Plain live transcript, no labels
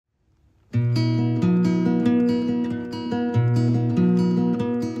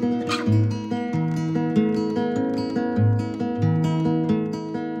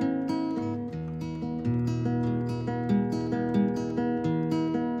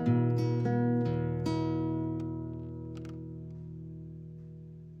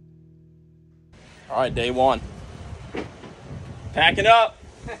All right, day one. Packing up.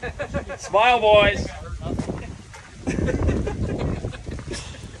 Smile, boys.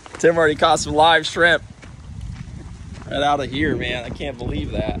 Tim already caught some live shrimp right out of here, man. I can't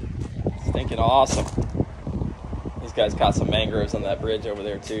believe that. Stinking awesome. These guys caught some mangroves on that bridge over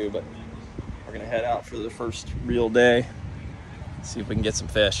there too, but we're gonna head out for the first real day. See if we can get some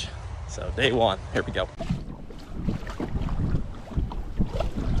fish. So day one, here we go.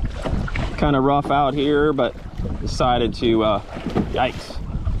 Kind of rough out here, but decided to, yikes,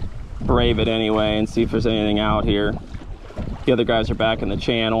 brave it anyway and see if there's anything out here. The other guys are back in the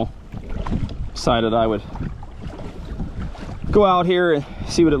channel. Decided I would go out here and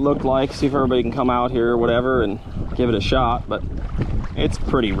see what it looked like, see if everybody can come out here or whatever and give it a shot, but it's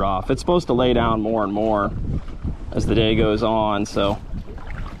pretty rough. It's supposed to lay down more and more as the day goes on, so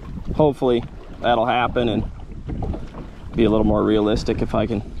hopefully that'll happen and be a little more realistic if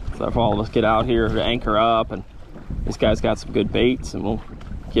all of us get out here to anchor up, and these guys got some good baits and we'll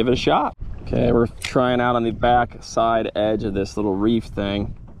give it a shot. Okay, we're trying out on the back side edge of this little reef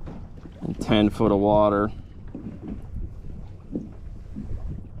thing in 10 foot of water.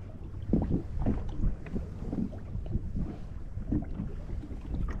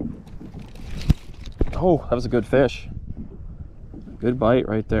 Oh, that was a good fish. Good bite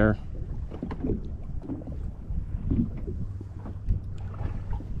right there.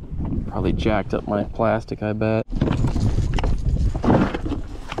 Probably jacked up my plastic, I bet.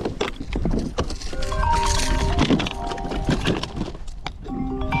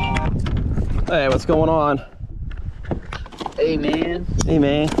 Hey, what's going on? Hey, man. Hey,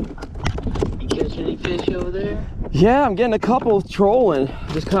 man. You catch any fish over there? Yeah, I'm getting a couple trolling.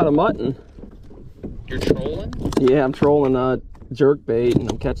 Just kind of mutton. You're trolling? Yeah, I'm trolling jerk bait and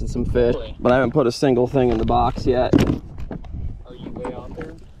I'm catching some fish. Really? But I haven't put a single thing in the box yet. Are you way out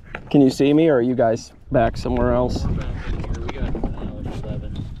there? Can you see me, or are you guys back somewhere else? We're back in here. We got an hour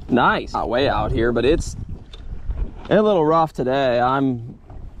 11. Nice. Not way out here, but it's a little rough today. I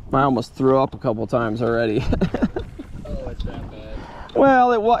almost threw up a couple times already. Oh, it's that bad.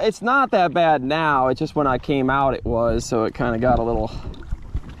 Well, it's not that bad now. It's just when I came out it was, so it kind of got a little...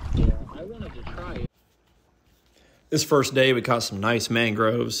 Yeah, I wanted to try it. This first day we caught some nice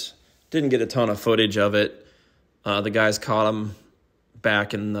mangroves. Didn't get a ton of footage of it. The guys caught them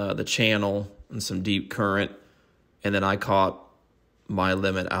back in the channel in some deep current, and then I caught my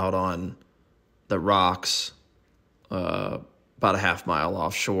limit out on the rocks about a half mile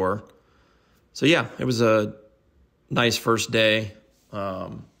offshore. So yeah, it was a nice first day,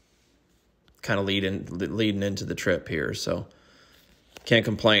 kind of leading into the trip here, so can't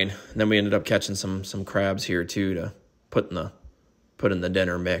complain. And then we ended up catching some crabs here too to put in the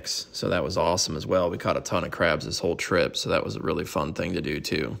dinner mix, so that was awesome as well. We caught a ton of crabs this whole trip, so that was a really fun thing to do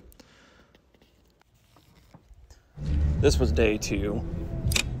too. This was day two.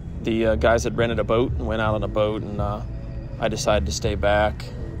 The guys had rented a boat and went out on a boat, and I decided to stay back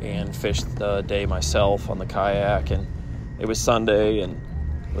and fish the day myself on the kayak. And it was Sunday, and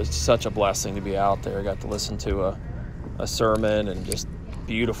it was such a blessing to be out there. I got to listen to a sermon, and just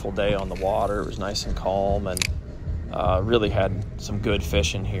beautiful day on the water. It was nice and calm, and really had some good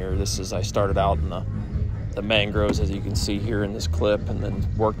fishing here. I started out in the mangroves, as you can see here in this clip, and then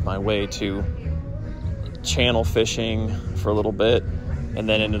worked my way to channel fishing for a little bit, and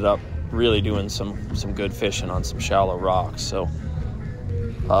then ended up really doing some good fishing on some shallow rocks. So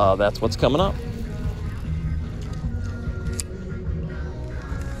that's what's coming up.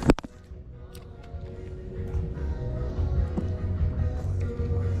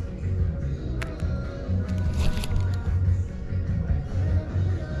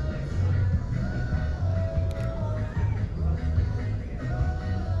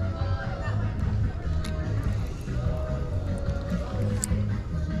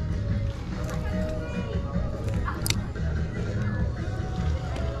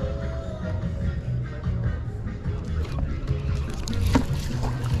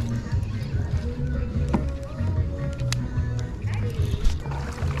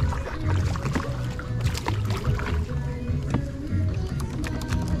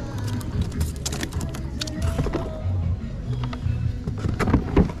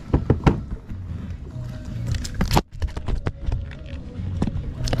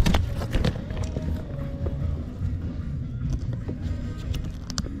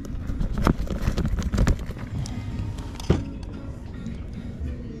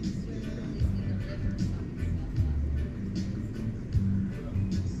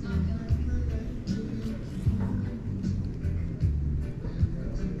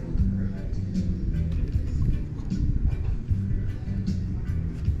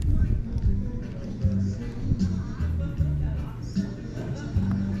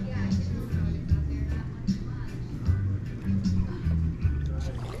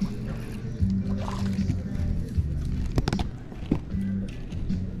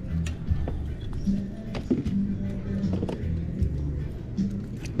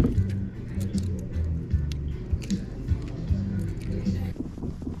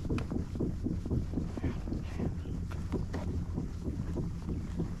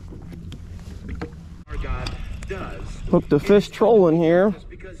 Hooked a fish trolling here.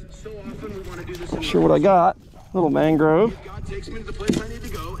 Not sure what I got. Little mangrove. God takes me to the place I need to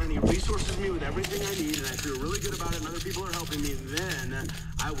go, and he resources me with everything I need, and I feel really good about it, and other people are helping me, then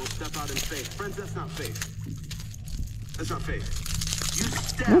I will step out in faith. Friends, that's not faith. That's not faith. You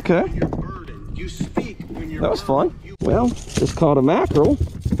step when you're burdened. You speak when you're That was fun. Well, just caught a mackerel.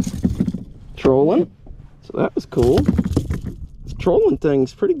 Trolling. So that was cool. This trolling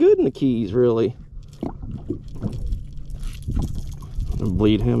thing's pretty good in the Keys, really. I'll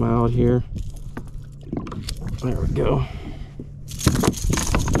bleed him out here. There we go.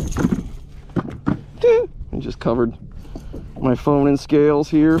 I just covered my phone in scales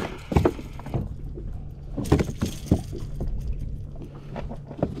here.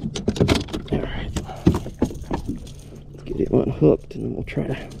 Alright. Let's get him unhooked and then we'll try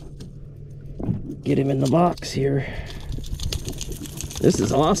to get him in the box here. This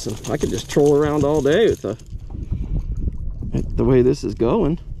is awesome. I could just troll around all day with the way this is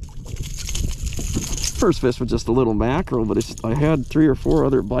going. First fish was just a little mackerel, but I had 3 or 4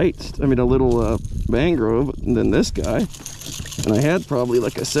 other bites. I mean, a little mangrove, and then this guy. And I had probably,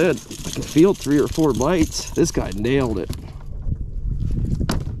 like I said, I could feel 3 or 4 bites. This guy nailed it.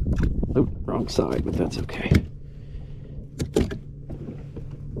 Oh, wrong side, but that's okay.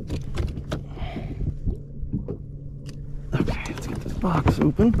 Okay, let's get this box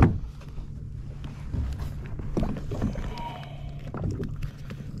open.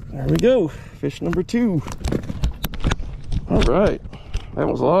 There we go, fish number 2. All right, that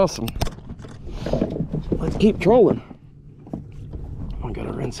was awesome. Let's keep trolling. I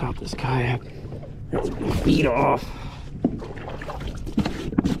gotta rinse out this kayak. Rinse my feet off.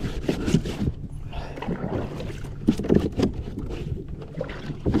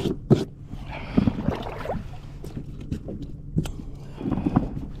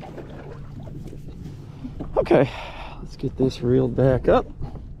 Okay, let's get this reeled back up.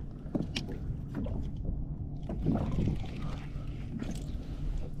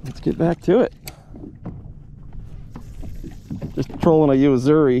 Let's get back to it. Just trolling a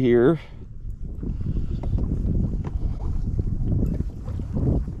Uzuri here.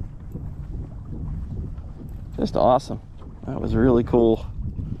 Just awesome. That was really cool.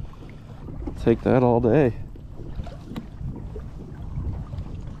 Take that all day.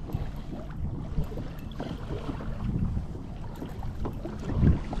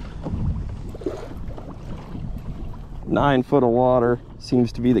 Nine foot of water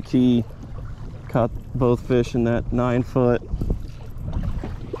seems to be the key. Caught both fish in that 9 foot.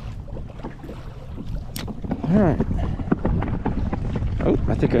 All right. Oh,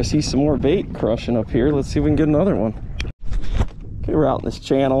 I think I see some more bait crushing up here. Let's see if we can get another one. Okay, we're out in this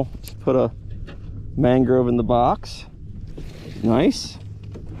channel. Just put a mangrove in the box. Nice.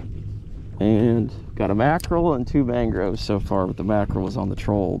 And got a mackerel and 2 mangroves so far, but the mackerel was on the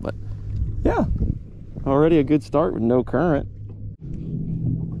troll. But yeah, already a good start with no current.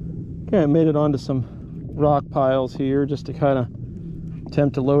 Okay, I made it onto some rock piles here just to kind of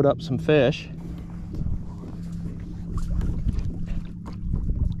attempt to load up some fish.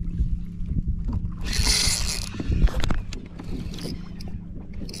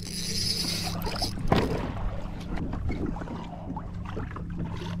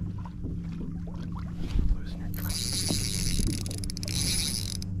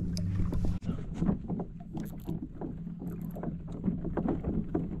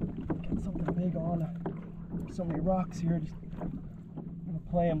 So many rocks here. Just gonna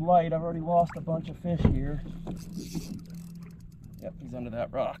play him light. I've already lost a bunch of fish here. Yep, he's under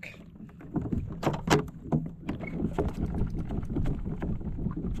that rock.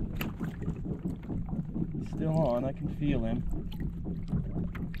 He's still on. I can feel him.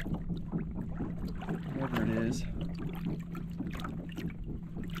 Whatever it is.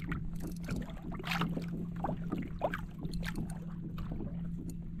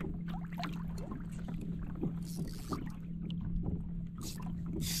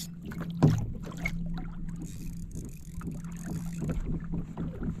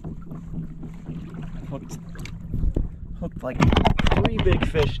 Hooked like 3 big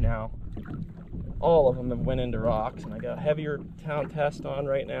fish now. All of them have went into rocks, and I got a heavier town test on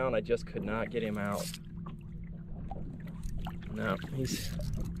right now, and I just could not get him out. No,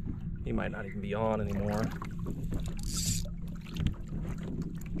 he might not even be on anymore.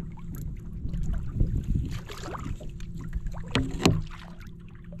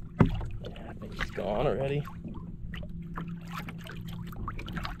 Yeah, I think he's gone already.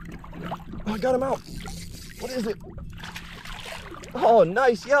 Oh, I got him out. What is it? Oh,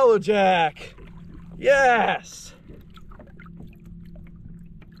 nice yellow jack. Yes.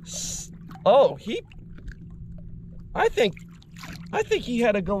 Oh, I think he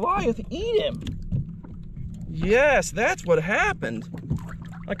had a Goliath eat him. Yes, that's what happened.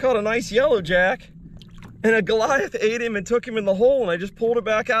 I caught a nice yellow jack, and a Goliath ate him and took him in the hole, and I just pulled it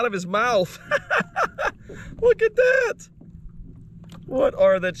back out of his mouth. Look at that. What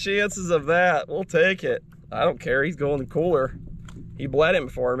are the chances of that? We'll take it. I don't care, he's going cooler. He bled him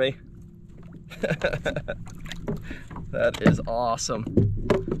for me. That is awesome.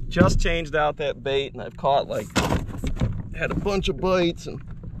 Just changed out that bait, and I've caught had a bunch of bites and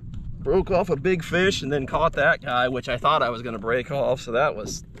broke off a big fish, and then caught that guy, which I thought I was gonna break off. So that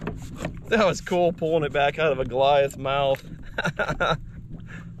was cool, pulling it back out of a Goliath's mouth. I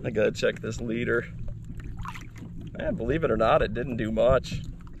gotta check this leader. Man, believe it or not, it didn't do much.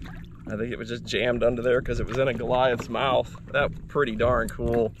 I think it was just jammed under there because it was in a Goliath's mouth. That was pretty darn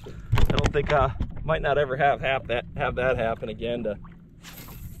cool. I don't think might not ever have that happen again, to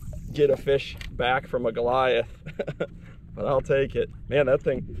get a fish back from a Goliath. But I'll take it. Man, that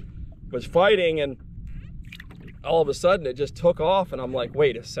thing was fighting, and all of a sudden it just took off, and I'm like,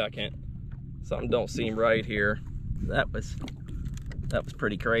 wait a second, something don't seem right here. That was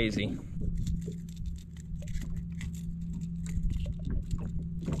pretty crazy.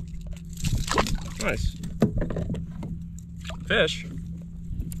 Nice fish.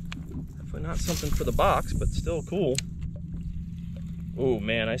 Definitely not something for the box, but still cool. Oh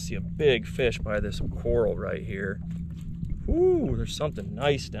man, I see a big fish by this coral right here. Ooh, there's something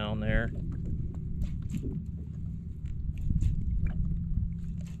nice down there.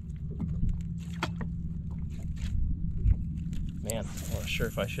 Man, I'm not sure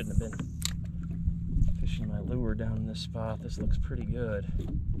if I shouldn't have been fishing my lure down in this spot. This looks pretty good.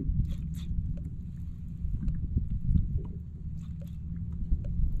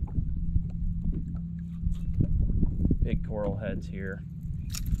 Big coral heads here.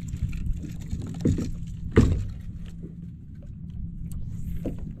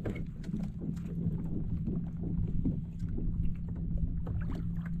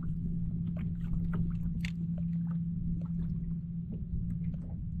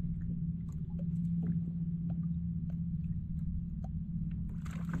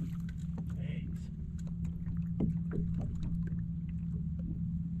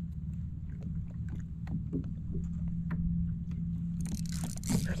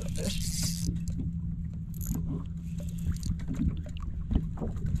 There's a fish.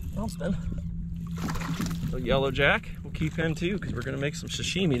 Something. A yellow jack. We'll keep him too, because we're going to make some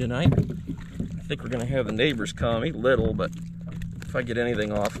sashimi tonight. I think we're going to have the neighbors come. Eat little, but if I get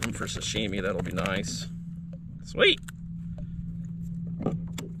anything off them for sashimi, that'll be nice. Sweet.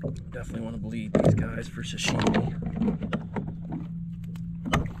 Definitely want to bleed these guys for sashimi.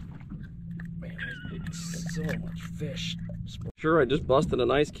 Man, there's so much fish. Sure, I just busted a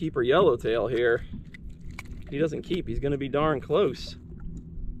nice keeper yellowtail here. He doesn't keep, he's gonna be darn close.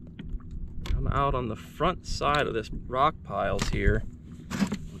 I'm out on the front side of this rock piles here.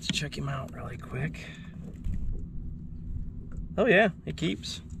 Let's check him out really quick. Oh yeah, he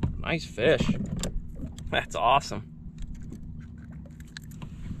keeps. Nice fish. That's awesome.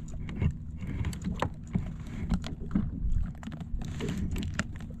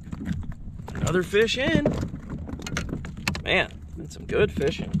 Another fish in. Man, been some good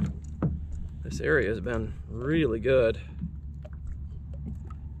fishing. This area has been really good.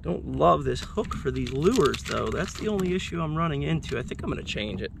 Don't love this hook for these lures though. That's the only issue I'm running into. I think I'm gonna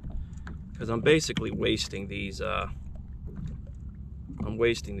change it, because I'm basically wasting these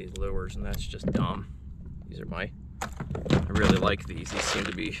lures, and that's just dumb. These are I really like these. These seem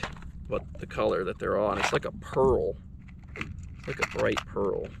to be what the color that they're on. It's like a pearl. It's like a bright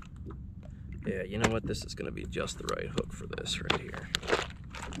pearl. Yeah, you know what? This is going to be just the right hook for this right here.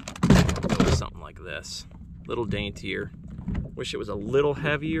 I'll go with something like this. A little daintier. Wish it was a little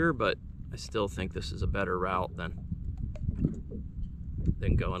heavier, but I still think this is a better route than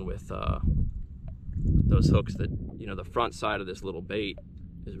going with those hooks that, you know, the front side of this little bait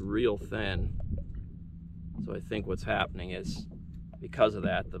is real thin. So I think what's happening is, because of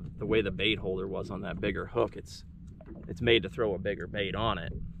that, the way the bait holder was on that bigger hook, it's made to throw a bigger bait on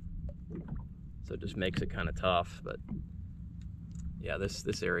it. So it just makes it kind of tough. But yeah,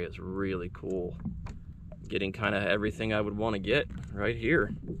 this area is really cool. Getting kind of everything I would want to get right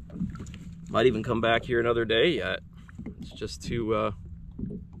here. Might even come back here another day yet. It's just too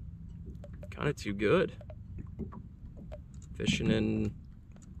kind of too good. Fishing in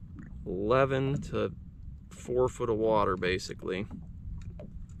 11 to 4 foot of water basically,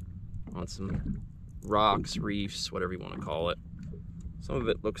 on some rocks, reefs, whatever you want to call it. Some of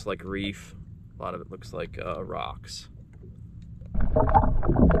it looks like reef, a lot of it looks like rocks.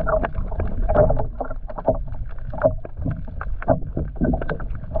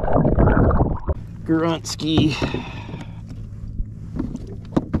 Gruntsky.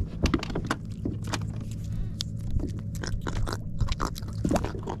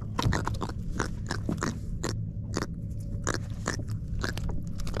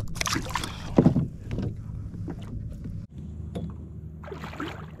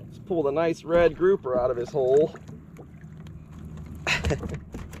 Just pulled a nice red grouper out of his hole.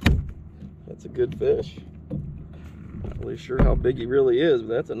 That's a good fish. Not really sure how big he really is,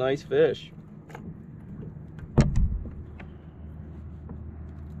 but that's a nice fish.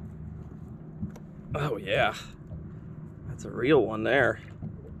 Oh yeah, that's a real one there.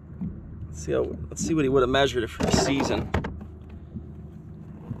 Let's see what he would have measured it for the season.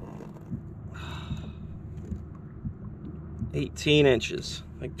 $18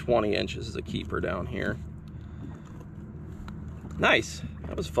 I think 20 inches is a keeper down here. Nice,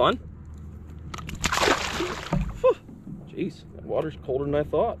 that was fun. Whew. Jeez, that water's colder than I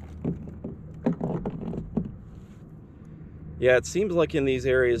thought. Yeah, it seems like in these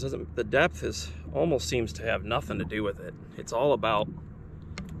areas, the depth almost seems to have nothing to do with it. It's all about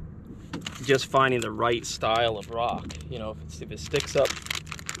just finding the right style of rock. You know, if it sticks up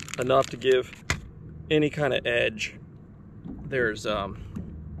enough to give any kind of edge, there's, oh,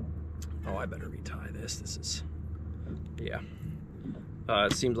 I better retie this. Yeah.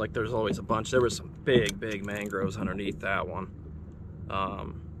 It seems like there's always a bunch. There was some big mangroves underneath that one.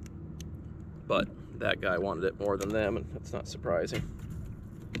 But that guy wanted it more than them, and that's not surprising.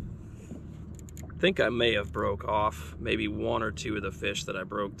 I think I may have broke off maybe one or two of the fish that I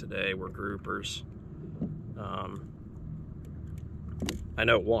broke today were groupers. I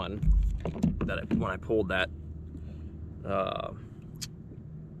know one that when I pulled that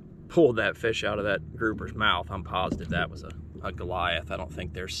fish out of that grouper's mouth, I'm positive that was a Goliath. I don't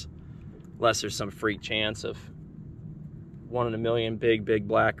think unless there's some freak chance of 1 in a million big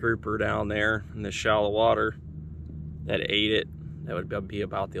black grouper down there in this shallow water that ate it. That would be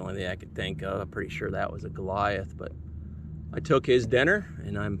about the only thing I could think of. I'm pretty sure that was a Goliath, but I took his dinner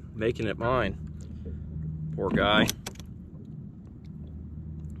and I'm making it mine. Poor guy.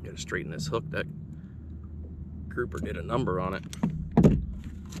 Gotta straighten this hook. That grouper did a number on it.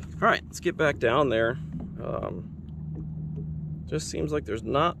 All right, let's get back down there. Just seems like there's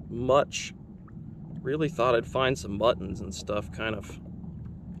not much. Really thought I'd find some muttons and stuff kind of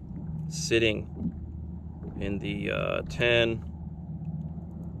sitting in the 10,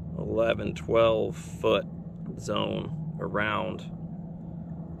 11, 12 foot zone around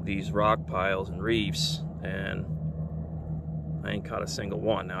these rock piles and reefs, and I ain't caught a single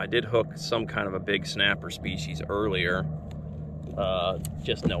one. Now I did hook some kind of a big snapper species earlier,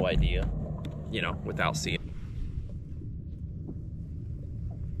 just no idea, you know, without seeing.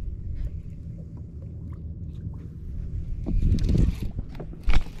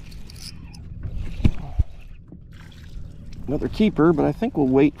 Another keeper, but I think we'll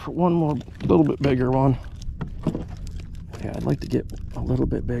wait for one more, little bit bigger one. Yeah, I'd like to get a little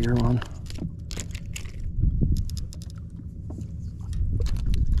bit bigger one.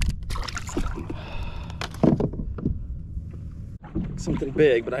 Something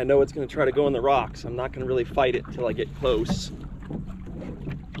big, but I know it's going to try to go in the rocks. I'm not going to really fight it until I get close.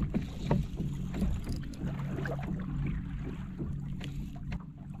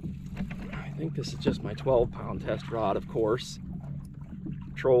 I think this is just my 12-pound test rod, of course.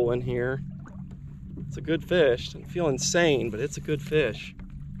 Trolling here. It's a good fish. Doesn't feel insane, but it's a good fish.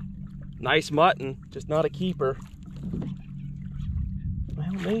 Nice mutton, just not a keeper.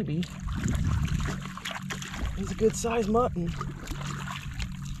 Well, maybe. He's a good sized mutton.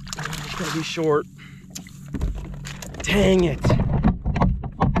 It's gonna be short. Dang it.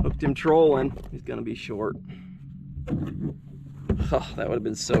 Hooked him trolling. He's gonna be short. Oh, that would have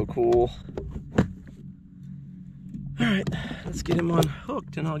been so cool. All right, let's get him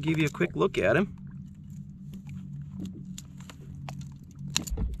unhooked and I'll give you a quick look at him.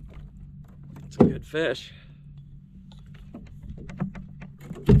 It's a good fish.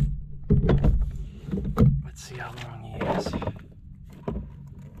 Let's see how long he is.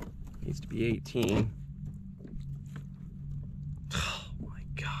 Needs to be 18. Oh my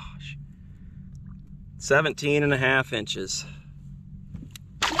gosh. 17.5 inches.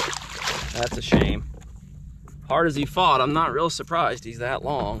 That's a shame. Hard as he fought, I'm not real surprised he's that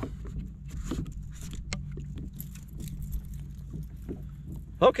long.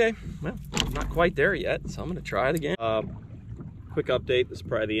 Okay, well, not quite there yet, so I'm gonna try it again. Quick update, this is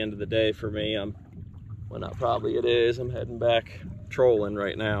probably the end of the day for me. Well, not probably, it is. I'm heading back trolling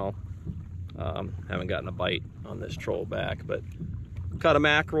right now. Haven't gotten a bite on this troll back, but caught a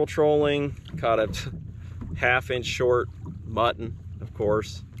mackerel trolling, caught a 1/2 inch short mutton, of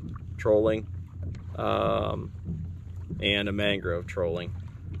course, trolling. and a mangrove trolling.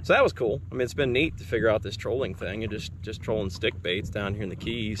 So that was cool. I mean, it's been neat to figure out this trolling thing, and just trolling stick baits down here in the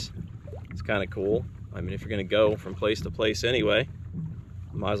Keys. It's kind of cool. I mean, if you're gonna go from place to place anyway,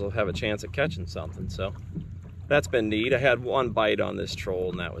 might as well have a chance at catching something. So that's been neat. I had one bite on this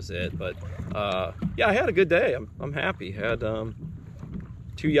troll and that was it. But yeah, I had a good day. I'm happy. Had 2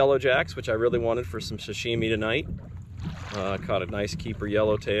 yellow jacks, which I really wanted for some sashimi tonight. Caught a nice keeper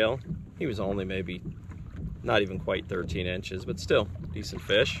yellowtail. He was only maybe not even quite 13 inches, but still decent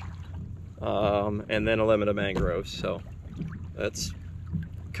fish. And then a limit of mangroves. So that's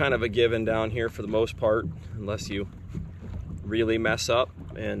kind of a given down here for the most part, unless you really mess up.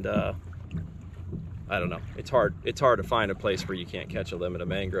 And I don't know, it's hard to find a place where you can't catch a limit of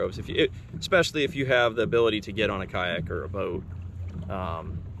mangroves, especially if you have the ability to get on a kayak or a boat.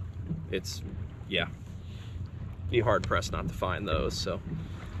 It's, yeah, be hard pressed not to find those. So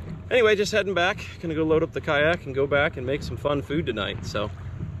anyway, just heading back, gonna go load up the kayak and go back and make some fun food tonight. So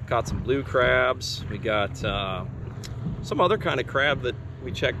caught some blue crabs. We got some other kind of crab that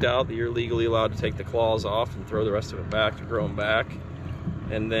we checked out that you're legally allowed to take the claws off and throw the rest of it back to grow them back.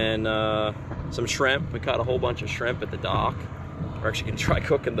 And then some shrimp. We caught a whole bunch of shrimp at the dock. We're actually gonna try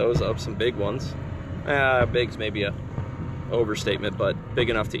cooking those up, some big ones. Big's maybe a overstatement, but big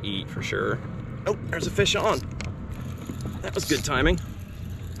enough to eat for sure. Oh, there's a fish on. That was good timing.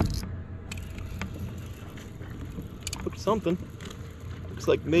 Hooked something. Looks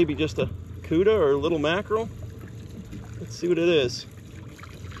like maybe just a cuda or a little mackerel. Let's see what it is.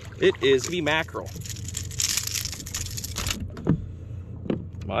 It is the mackerel.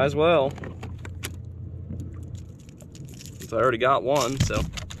 Might as well, since I already got one. So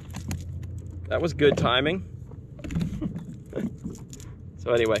that was good timing.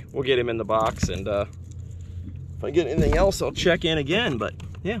 So anyway, we'll get him in the box, and if I get anything else, I'll check in again. But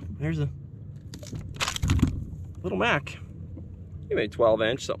yeah, there's a little mac. He made 12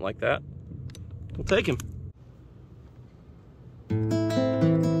 inch, something like that. We'll take him.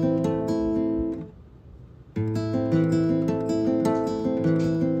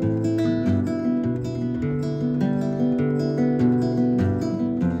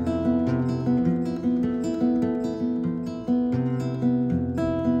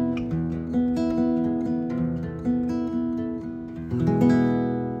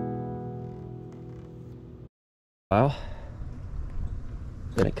 Well,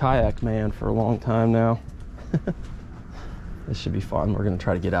 been a kayak man for a long time now. This should be fun. We're gonna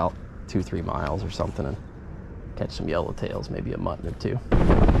try to get out 2-3 miles or something and catch some yellowtails, maybe a mutton or 2.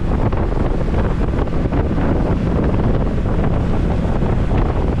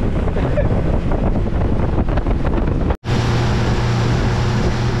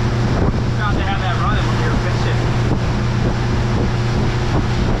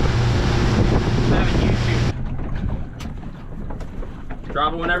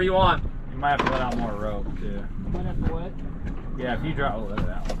 Drop it whenever you want. You might have to let out more rope too. Might have to what? Yeah, if you drop, let it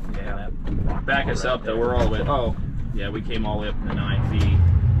out. Yeah. Back us up though. We're all the way. Oh, yeah, we came all the way up to 9 feet.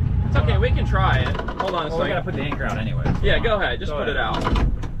 It's okay. We can try it. Hold on a second. We gotta put the anchor out anyway. Yeah, go ahead. Just put it out.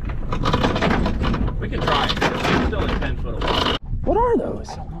 We can try it. It's still in 10 foot away. What are those?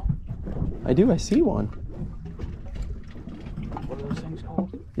 I don't know. I see one. What are those things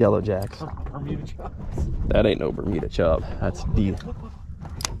called? Yellow jacks. Bermuda chubs. That ain't no Bermuda chub. That's deep.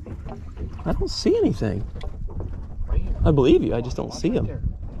 I don't see anything. Right here. I believe you. I just don't Watch see right them. there.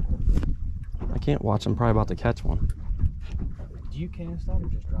 I can't watch. I'm probably about to catch one. Do you cast that or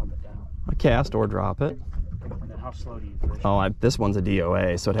just drop it down? I cast or drop it. And then how slow do you fish? Oh, this one's a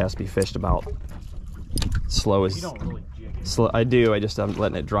DOA, so it has to be fished about slow as. You don't really jig it. Slow. I do. I just I'm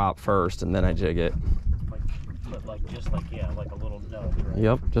letting it drop first, and then I jig it. Just like a little nub. Right?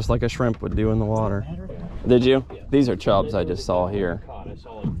 Yep, just like a shrimp would do in the water. Matter? Did you? Yeah. These are chubs I just saw here. I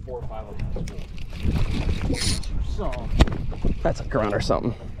saw like 4 or 5 of them. So, That's a grunt or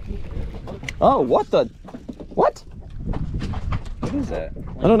something. Oh, what the? What? What is that?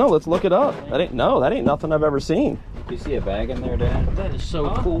 I don't know. Let's look it up. That ain't nothing I've ever seen. Do you see a bag in there, Dad? that is so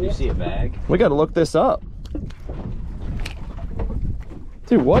Do cool. you see a bag? We got to look this up.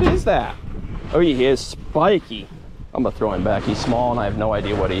 Dude, what is that? Oh, he is spiky. I'm gonna throw him back. He's small and I have no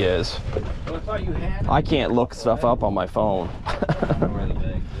idea what he is. Well, I thought you had. I can't look stuff up on my phone. I don't know where the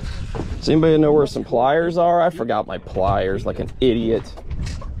bag is. Does anybody know where some pliers are? I forgot my pliers like an idiot.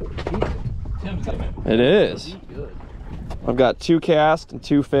 Tim's gonna. It is. Good. I've got 2 casts and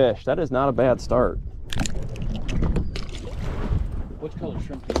 2 fish. That is not a bad start. What color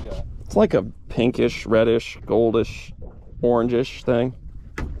shrimp do you got? It's like a pinkish, reddish, goldish, orangish thing.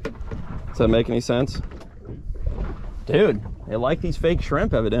 Does that make any sense? Dude, they like these fake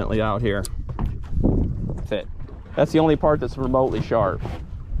shrimp evidently out here. That's the only part that's remotely sharp.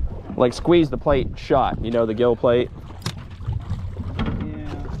 Like squeeze the plate shut, you know, the gill plate.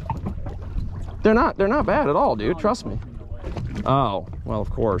 Yeah. They're not bad at all, dude. Trust me. Oh, well, of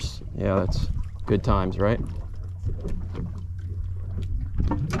course. Yeah, that's good times, right?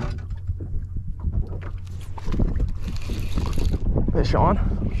 Fish on.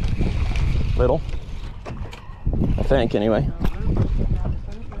 Little. I think, anyway.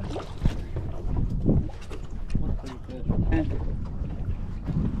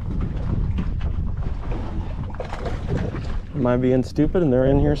 Am I being stupid and they're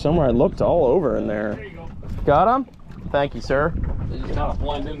in here somewhere? I looked all over in there. There you go. Got them? Thank you, sir. They just kind of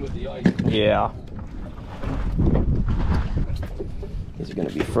blend in with the ice. Yeah. These are going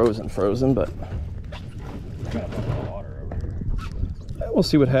to be frozen, but I got a bunch of water over here. we'll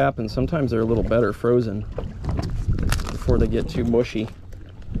see what happens. Sometimes they're a little better frozen before they get too mushy,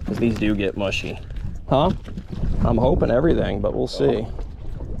 because these do get mushy. Huh? I'm hoping everything, but we'll see.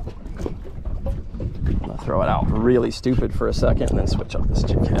 I'm gonna throw it out really stupid for a second and then switch up this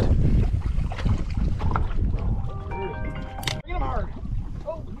jig head. Bring him hard.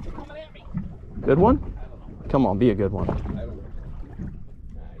 Oh, you're coming at me. Good one? Come on, be a good one.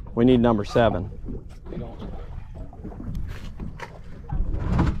 We need number 7.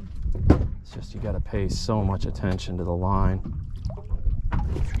 It's just you gotta pay so much attention to the line.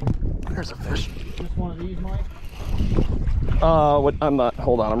 There's a fish. Just one of these, Mike? What? I'm not.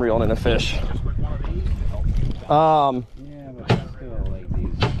 Hold on, I'm reeling in a fish. Just like one of these? Yeah, but still like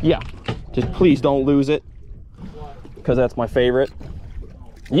these. Yeah. Just please don't lose it, because that's my favorite.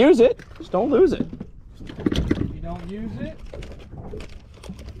 Use it, just don't lose it. You don't use it?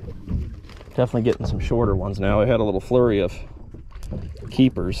 Definitely getting some shorter ones now. I had a little flurry of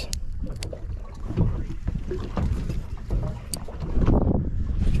keepers.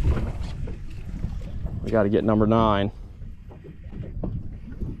 We got to get number 9.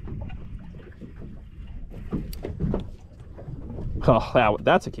 Oh,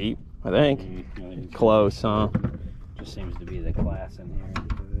 that's a keep, I think. Close, huh? Just seems to be the class in here.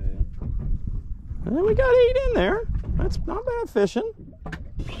 And we got 8 in there. That's not bad fishing.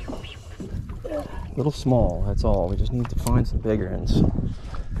 A little small, that's all. We just need to find some bigger ends.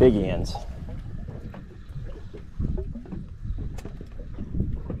 Big ends.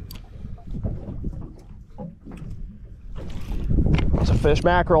 There's a fish,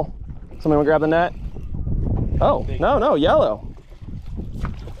 mackerel. Somebody want to grab the net? Oh, no, yellow.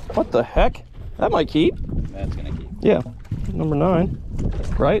 What the heck? That might keep. That's gonna keep. Yeah, number 9.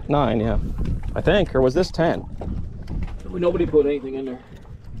 Right? 9, yeah. I think, or was this 10? Nobody put anything in there.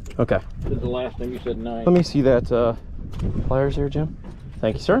 Okay. This is the last thing you said 9. Let me see that pliers here, Jim.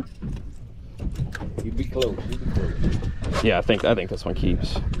 Thank you, sir. You'd be close. You'd be close. Yeah, I think this one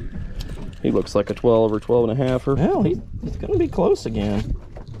keeps. He looks like a 12 or 12 and a half. Or hell, he's gonna be close again.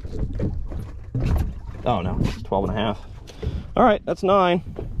 Oh no, it's 12 and a half. All right, that's 9.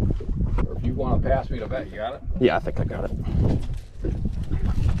 Or if you want to pass me the bet, you got it? Yeah, I think I got it.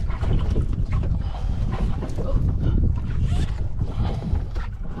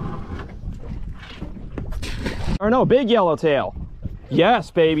 Or no, big yellowtail. Yes,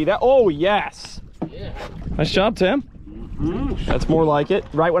 baby. That. Oh, yes. Yeah. Nice job, Tim. That's more like it.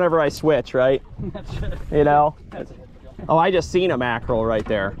 Right whenever I switch, right? You know. Oh, I just seen a mackerel right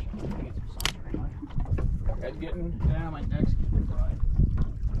there. Head getting. Yeah, my next.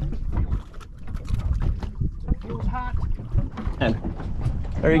 It feels hot. And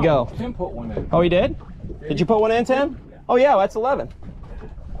there you go. Tim put one in. Oh, he did? Did you put one in, Tim? Oh, yeah, that's 11.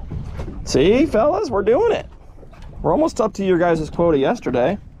 See, fellas, we're doing it. We're almost up to your guys' quota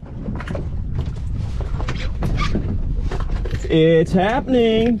yesterday. It's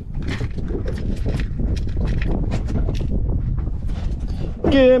happening.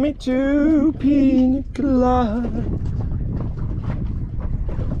 Give me 2 pina coladas.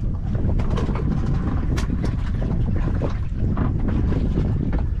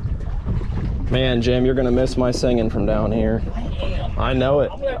 Man, Jim, you're gonna miss my singing from down here. I know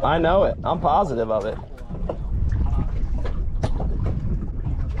it. I know it. I'm positive of it.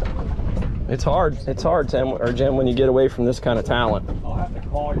 It's hard. It's hard, Tim or Jim, when you get away from this kind of talent. I'll have to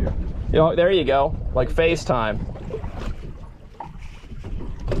call you. You know, there you go. Like FaceTime.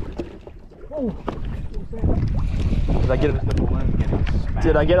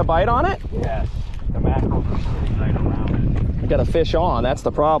 Did I get a bite on it? Yes. The mackerels are sitting right around it. I got a fish on. That's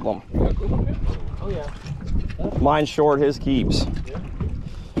the problem. Oh, yeah. Mine's short, his keeps.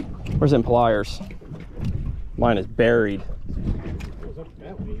 Where's them pliers? Mine is buried.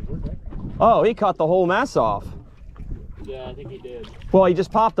 Oh, he cut the whole mess off. Yeah, I think he did. Well, he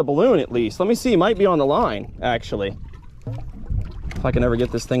just popped the balloon at least. Let me see, he might be on the line, actually. If I can ever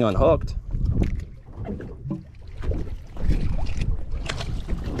get this thing unhooked.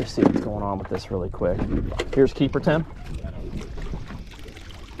 Let's see what's going on with this really quick. Here's keeper Tim.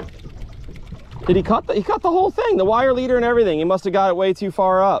 Did he cut he cut the whole thing, the wire leader and everything. He must have got it way too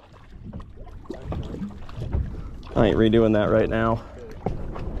far up. I ain't redoing that right now.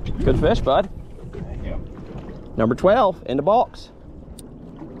 Good fish, bud. Number 12 in the box.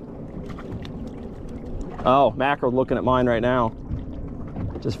 Oh, mackerel looking at mine right now.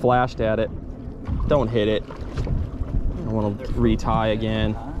 Just flashed at it. Don't hit it. I want to retie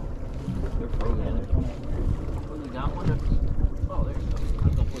again.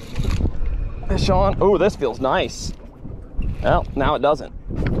 Fish on. Oh, this feels nice. Well, now it doesn't.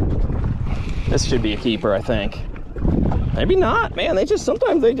 This should be a keeper, I think. Maybe not, man.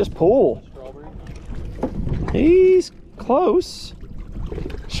 Sometimes they just pull. He's close.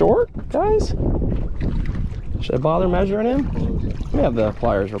 Short, guys. Should I bother measuring him? Let me have the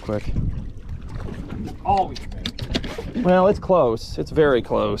pliers real quick. Always. Well, it's close. It's very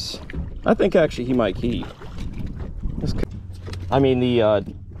close. I think actually he might keep. I mean the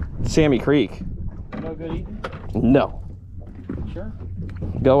Sammy Creek. No good eating? No. Sure.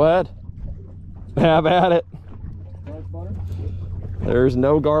 Go ahead. Have at it. Garlic butter? There's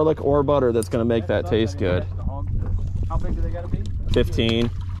no garlic or butter that's going to make that taste good. How big do they got to be? 15.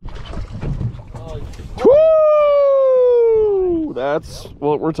 Woo! That's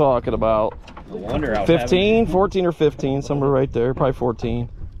what we're talking about. No wonder I was 15, 14 or 15, somewhere right there. Probably 14.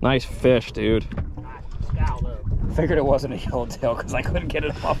 Nice fish, dude. figured it wasn't a yellowtail because I couldn't get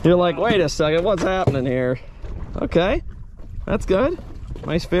it off. You're like, wait a second, what's happening here? Okay, that's good.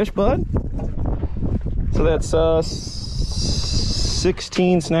 Nice fish, bud. So that's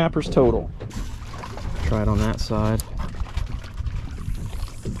 16 snappers total. Try it on that side.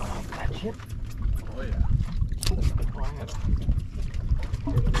 That chip? Oh yeah.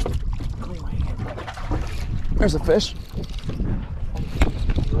 There's a fish.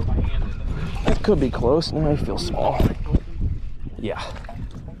 That could be close. Now I feel small. Yeah,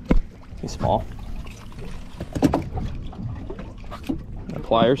 he's small. Got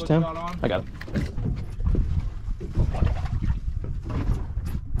pliers, Tim? I got it.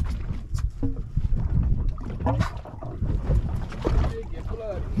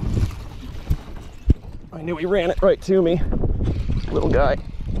 I knew he ran it right to me. Little guy.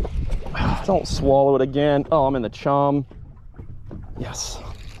 Don't swallow it again. Oh, I'm in the chum. Yes.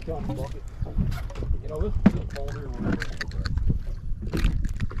 You know, this folder was...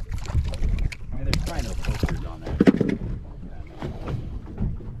 I mean, there's probably no posters on there.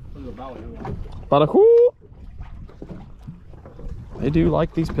 But a whoo! They do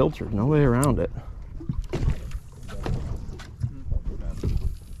like these pilchards. No way around it.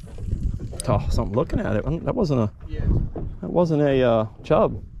 Oh, something looking at it. That wasn't a. That wasn't a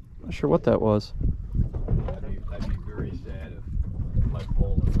chub. Not sure what that was. That'd be very sad if my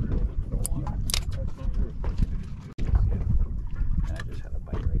pole was really in the water. That's not true. And I just had a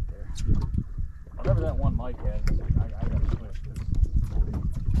bite right there. Whatever that one Mike has, I got to switch because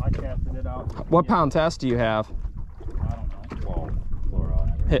I casted it out. What pound test do you have? I don't know. 12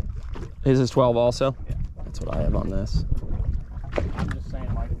 fluoride. Hit. His is 12 also? Yeah. That's what I have on this. I'm just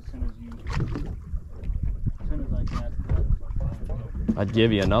saying, Mike, as soon as I can. I'd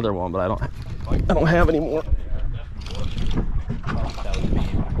give you another one, but I don't have any more. That was me.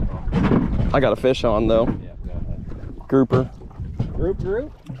 I got a fish on though. Yeah, go ahead. Grouper. Group?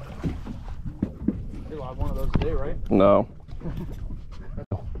 You'll have one of those today, right? No.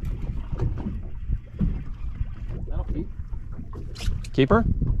 That'll keep. Keeper?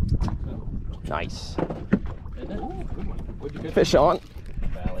 Nice. Isn't it? Ooh, good one. What'd you get? Fish on.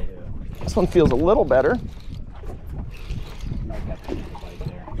 Valley. This one feels a little better. I got the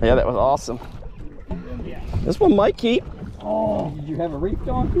bite there. Yeah, that was awesome. Yeah. This one might keep. Oh, did you have a reef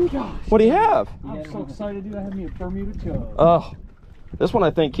on too? Gosh. What do you have? I'm so excited, dude. I had me a Bermuda chub. Oh, this one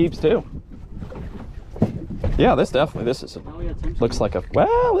I think keeps too. Yeah, this is, looks like a,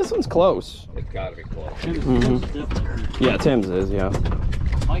 well, this one's close. It's gotta be close. Mm-hmm. Yeah, Tim's is, yeah.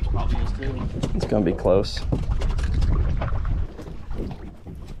 Mike's probably is too. It's gonna be close.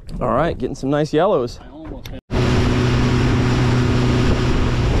 All right, getting some nice yellows.